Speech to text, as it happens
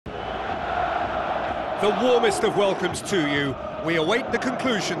The warmest of welcomes to you. We await the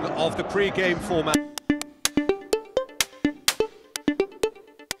conclusion of the pre-game format.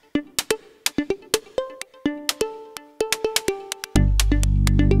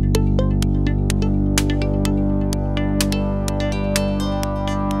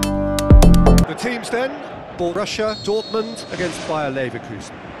 The teams then, Borussia, Dortmund against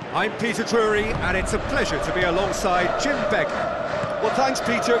Leverkusen. I'm Peter Drury, and it's a pleasure to be alongside Jim Beglin. Well, thanks,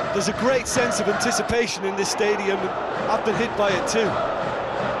 Peter. There's a great sense of anticipation in this stadium, and I've been hit by it too.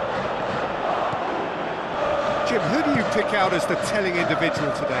 Jim, who do you pick out as the telling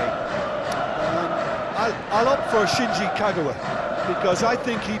individual today? I'll opt for Shinji Kagawa, because I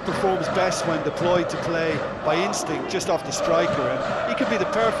think he performs best when deployed to play by instinct just off the striker, and he can be the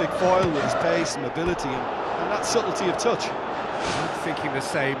perfect foil with his pace and mobility and that subtlety of touch. I'm thinking the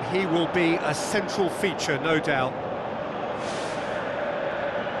same. He will be a central feature, no doubt.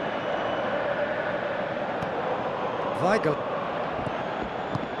 Weigl.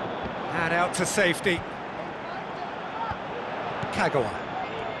 And out to safety. Kagawa.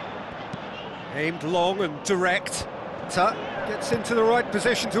 Aimed long and direct. Gets into the right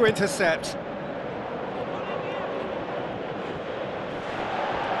position to intercept.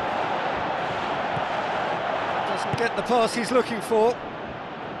 Doesn't get the pass he's looking for.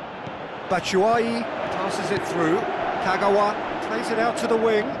 Batshuayi passes it through. Kagawa plays it out to the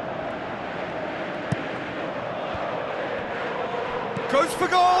wing. Goes for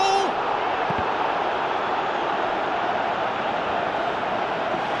goal!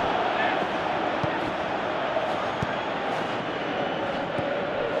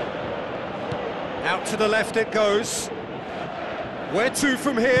 Out to the left it goes. Where to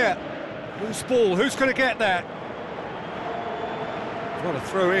from here? Loose ball, who's going to get that? What a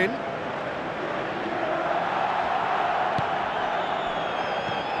throw in.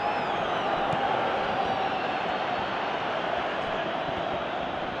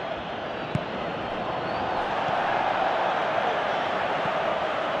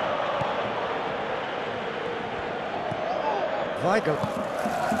 Weigl.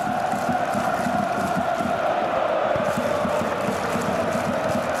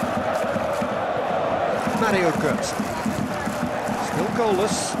 Mario Götze. Still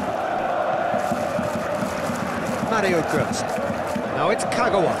goalless. Mario Götze. Now it's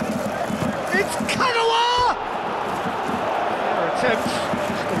Kagawa. It's Kagawa! Their attempt,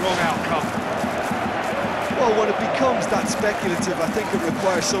 just the wrong outcome. Well, when it becomes that speculative, I think it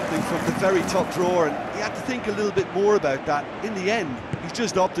requires something from the very top drawer, and he had to think a little bit more about that. In the end, he's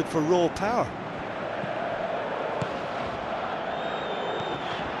just opted for raw power.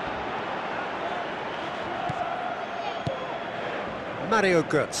 Mario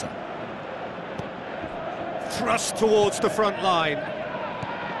Götze. Thrust towards the front line.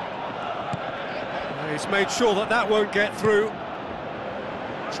 He's made sure that that won't get through.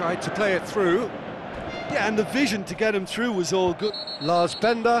 Tried to play it through. Yeah, and the vision to get him through was all good. Lars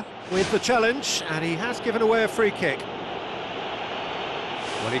Bender with the challenge, and he has given away a free kick.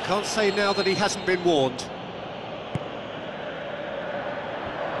 Well, he can't say now that he hasn't been warned.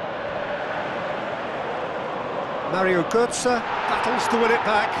 Mario Götze battles to win it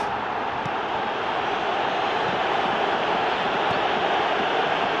back.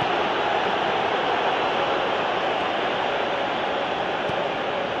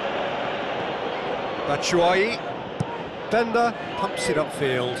 Batshuayi. Bender pumps it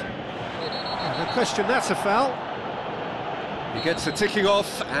upfield. No question, that's a foul. He gets a ticking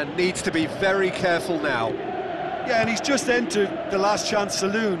off and needs to be very careful now. Yeah, and he's just entered the last chance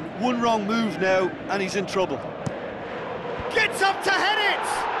saloon. One wrong move now, and he's in trouble. Gets up to head it!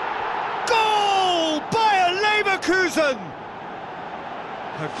 Goal by Leverkusen!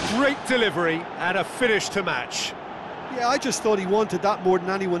 A great delivery and a finish to match. Yeah, I just thought he wanted that more than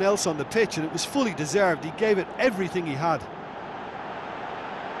anyone else on the pitch, and it was fully deserved. He gave it everything he had.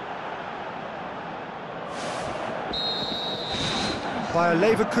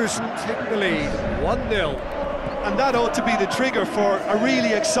 Leverkusen taking the lead, 1-0. And that ought to be the trigger for a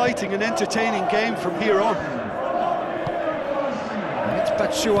really exciting and entertaining game from here on. And it's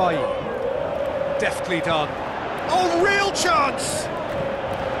Batshuayi. Deftly done. Oh, real chance!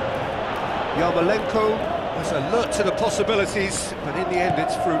 Yarmolenko was alert to the possibilities, but in the end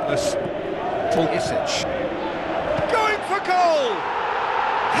it's fruitless. Pulisic. Going for goal!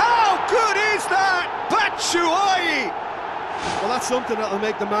 How good is that? Batshuayi! Well, that's something that'll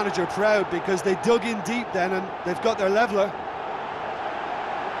make the manager proud, because they dug in deep then and they've got their leveller.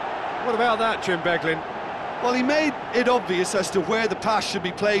 What about that, Jim Beglin? Well, he made it obvious as to where the pass should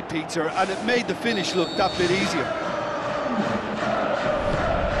be played, Peter, and it made the finish look that bit easier.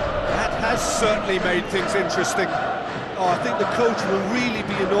 That has has certainly made things interesting. Oh, I think the coach will really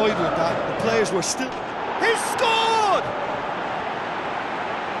be annoyed with that. The players were still... He's scored!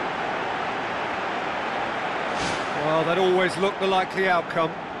 Well, that always looked the likely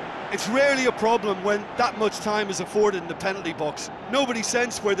outcome. It's rarely a problem when that much time is afforded in the penalty box. Nobody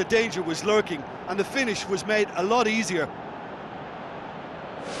sensed where the danger was lurking, and the finish was made a lot easier.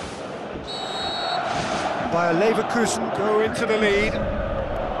 Bayer Leverkusen go into the lead.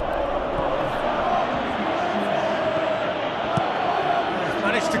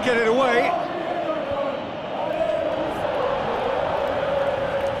 Managed to get it away.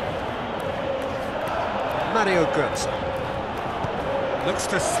 Mario Götze looks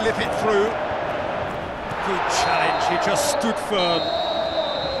to slip it through. Good challenge, he just stood firm.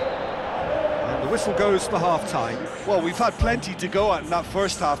 And the whistle goes for half-time. Well, we've had plenty to go at in that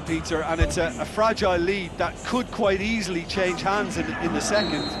first half, Peter, and it's a fragile lead that could quite easily change hands in the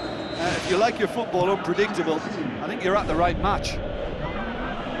second. If you like your football unpredictable, I think you're at the right match.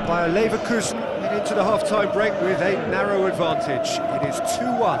 Bayer Leverkusen head into the half-time break with a narrow advantage. It is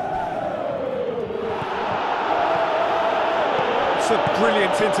 2-1. It's a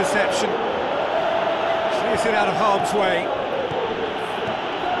brilliant interception. Clears it out of harm's way.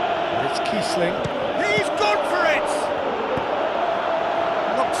 And it's Kiesling. He's gone for it!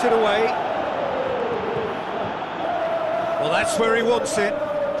 Knocks it away. Well, that's where he wants it.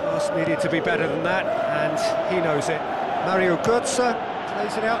 Pass needed to be better than that, and he knows it. Mario Götze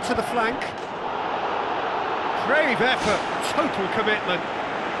plays it out to the flank. Brave effort, total commitment.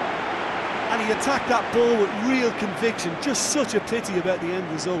 And he attacked that ball with real conviction. Just such a pity about the end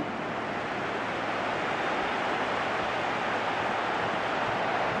result.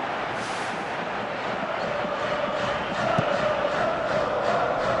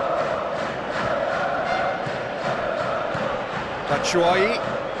 Batshuayi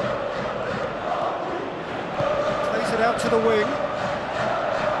plays it out to the wing.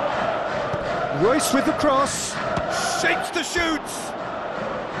 Royce with the cross, shapes to shoot.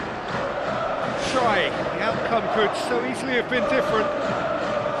 Try. The outcome could so easily have been different.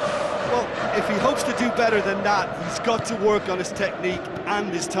 Well, if he hopes to do better than that, he's got to work on his technique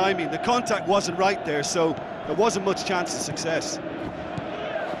and his timing. The contact wasn't right there, so there wasn't much chance of success.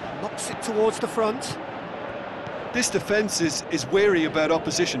 Knocks it towards the front. This defence is wary about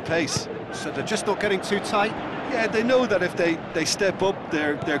opposition pace. So they're just not getting too tight? Yeah, they know that if they step up,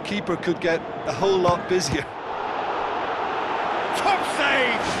 their keeper could get a whole lot busier. Top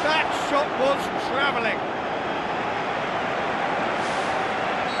save! That shot was travelling.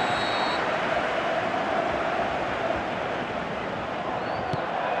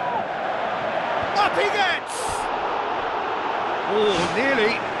 Up he gets! Oh,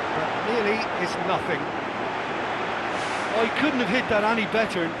 nearly, but nearly is nothing. Oh, he couldn't have hit that any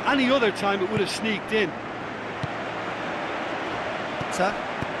better. Any other time it would have sneaked in.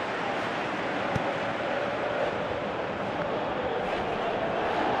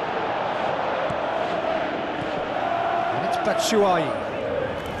 And it's Batshuayi.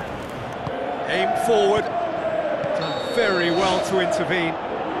 Aim forward. Done very well to intervene.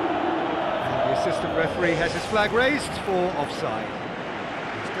 And the assistant referee has his flag raised for offside.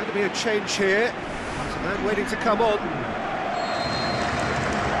 There's going to be a change here. There's a man waiting to come on.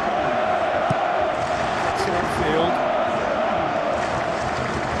 That's it on field.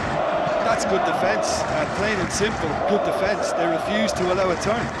 That's good defence, plain and simple, good defence. They refuse to allow a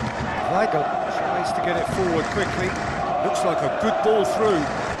turn. Weigl tries to get it forward quickly. Looks like a good ball through.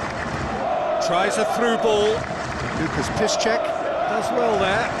 Tries a through ball. Lucas Piszczek does well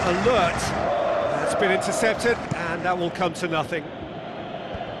there. Alert. That's been intercepted, and that will come to nothing.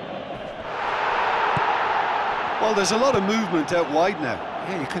 Well, there's a lot of movement out wide now.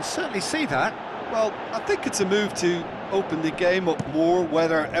 Yeah, you can certainly see that. Well, I think it's a move to open the game up more,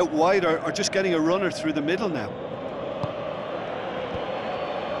 whether out wide or just getting a runner through the middle now.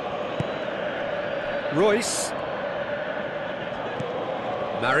 Royce.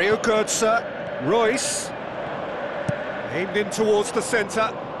 Mario Götze. Royce. Aimed in towards the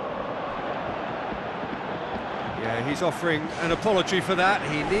centre. Yeah, he's offering an apology for that.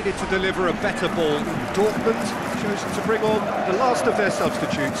 He needed to deliver a better ball. Dortmund chosen to bring on the last of their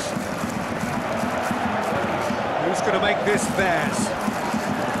substitutes. Who's going to make this theirs?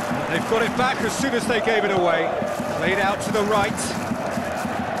 They've got it back as soon as they gave it away. Played out to the right.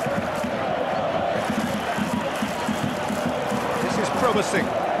 This is promising.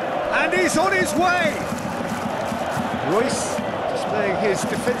 And he's on his way! Royce displaying his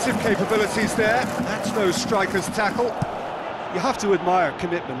defensive capabilities there. That's no striker's tackle. You have to admire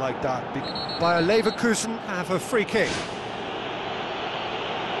commitment like that. Bayer Leverkusen have a free kick.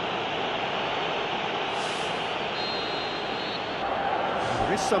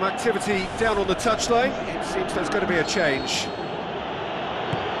 There's some activity down on the touchline. It seems there's going to be a change.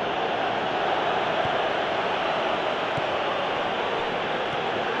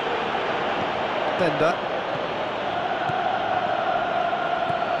 Bender.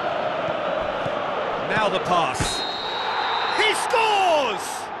 Now the pass. He scores!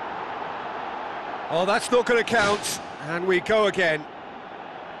 Oh, that's not going to count. And we go again.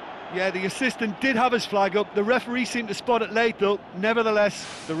 Yeah, the assistant did have his flag up. The referee seemed to spot it late, though. Nevertheless,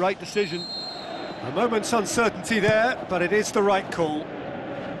 the right decision. A moment's uncertainty there, but it is the right call.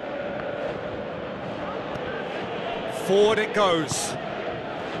 Forward it goes.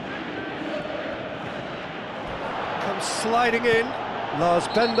 Comes sliding in. Lars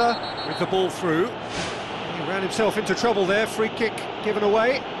Bender with the ball through. He ran himself into trouble there. Free kick given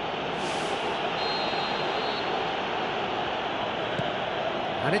away.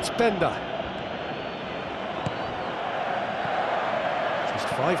 And it's Bender. Just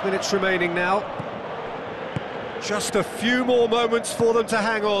 5 minutes remaining now. Just a few more moments for them to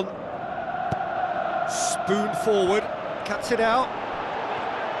hang on. Spoon forward, cuts it out.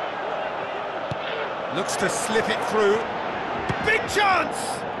 Looks to slip it through. Big chance!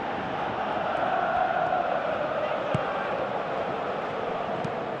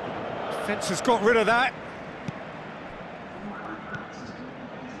 Defence has got rid of that.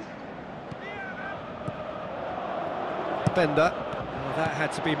 Bender, well, that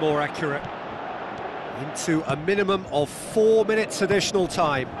had to be more accurate. Into a minimum of 4 minutes additional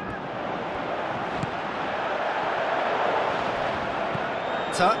time.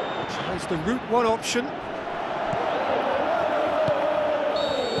 Tries the route one option.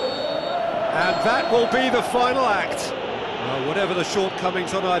 And that will be the final act. Well, whatever the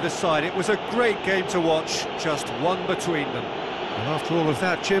shortcomings on either side, it was a great game to watch, just one between them. And after all of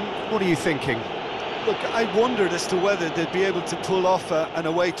that, Jim, what are you thinking? Look, I wondered as to whether they'd be able to pull off an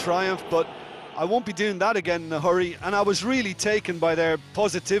away triumph, but I won't be doing that again in a hurry, and I was really taken by their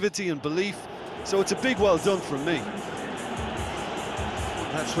positivity and belief, so it's a big well done from me.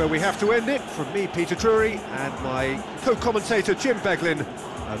 That's where we have to end it. From me, Peter Drury, and my co-commentator, Jim Beglin,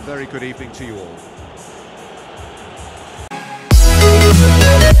 a very good evening to you all.